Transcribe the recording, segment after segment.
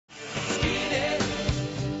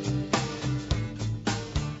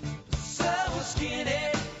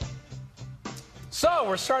So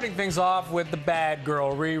we're starting things off with the bad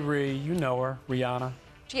girl, Riri. You know her, Rihanna.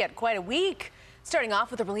 She had quite a week. Starting off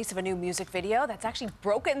with the release of a new music video that's actually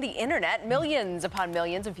broken the internet. Millions upon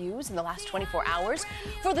millions of views in the last 24 hours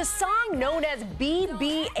for the song known as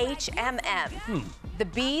BBHMM. The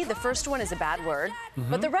B, the first one, is a bad word,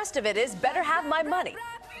 but the rest of it is better have my money.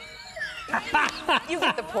 You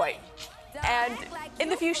get the point. And in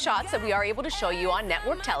the few shots that we are able to show you on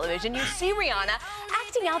network television, you see Rihanna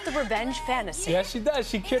acting out the revenge fantasy. Yes, she does.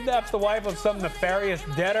 She kidnaps the wife of some nefarious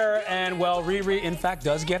debtor, and, well, Riri, in fact,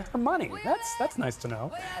 does get her money. That's nice to know.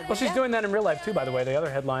 Well, she's doing that in real life, too, by the way. The other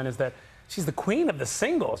headline is that she's the queen of the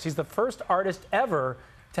single. She's the first artist ever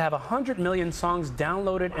to have 100 million songs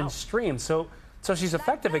downloaded and streamed. So she's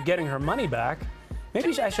effective at getting her money back.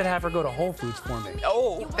 Maybe I should have her go to Whole Foods for me.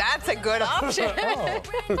 Oh, that's a good option. Hey,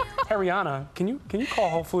 Rihanna, can you call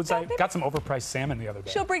Whole Foods? I got some overpriced salmon the other day.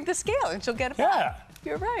 She'll bring the scale and she'll get it Yeah. back.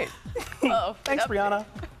 You're right. Oh, Thanks, Rihanna.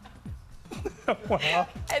 Wow.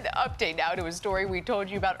 An update now to a story we told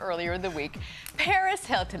you about earlier in the week. Paris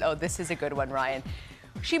Hilton. Oh, this is a good one, Ryan.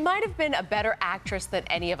 She might have been a better actress than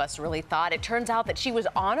any of us really thought. It turns out that she was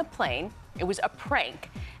on a plane. It was a prank,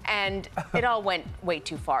 and it all went way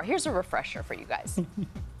too far. Here's a refresher for you guys. She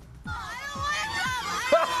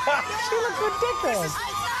looks ridiculous.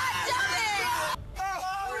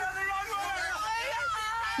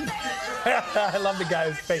 I love the guy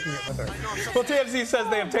who's faking it with her. Well, TMZ says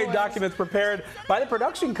they obtained documents prepared by the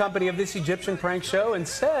production company of this Egyptian prank show, and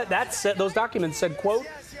those documents said, quote,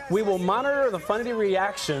 "We will monitor the funny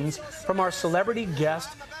reactions from our celebrity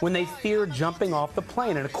guests when they fear jumping off the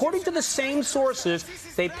plane." And according to the same sources,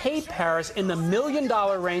 they paid Paris in the $1 million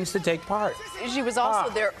range to take part. She was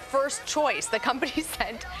also their first choice. The company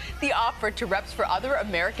sent the offer to reps for other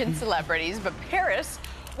American celebrities, but Paris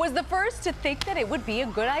was the first to think that it would be a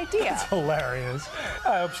good idea. That's hilarious.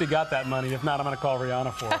 I hope she got that money. If not, I'm going to call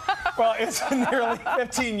Rihanna for it. Well, it's been nearly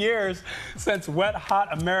 15 years since Wet Hot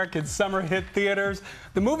American summer hit theaters.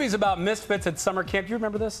 The movie's about misfits at summer camp. You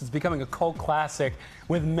remember this? It's becoming a cult classic,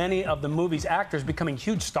 with many of the movie's actors becoming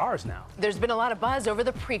huge stars now. There's been a lot of buzz over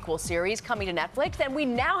the prequel series coming to Netflix, and we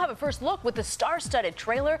now have a first look with the star-studded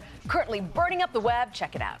trailer currently burning up the web.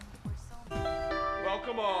 Check it out.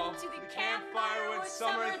 Welcome all to the Campfire with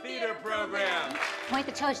Summer Theater program. Point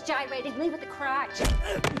the toes gyrating, lead with the crotch.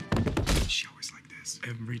 She always like this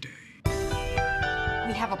every day.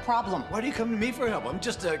 We have a problem. Why do you come to me for help? I'm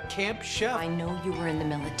just a camp chef. I know you were in the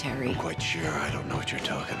military. Quite sure I don't know what you're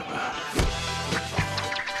talking about.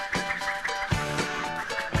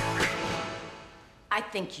 I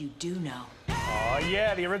think you do know. Oh,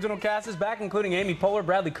 yeah, the original cast is back, including Amy Poehler,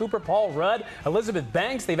 Bradley Cooper, Paul Rudd, Elizabeth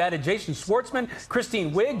Banks. They've added Jason Schwartzman,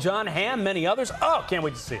 Christine Wiig, John Hamm, many others. Oh, can't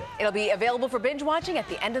wait to see it. It'll be available for binge watching at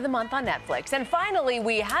the end of the month on Netflix. And finally,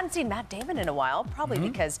 we hadn't seen Matt Damon in a while, probably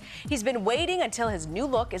because he's been waiting until his new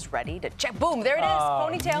look is ready to check. Boom, there it is,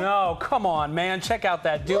 ponytail. No, come on, man. Check out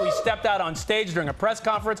that dude. He stepped out on stage during a press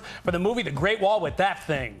conference for the movie The Great Wall with that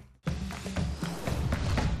thing.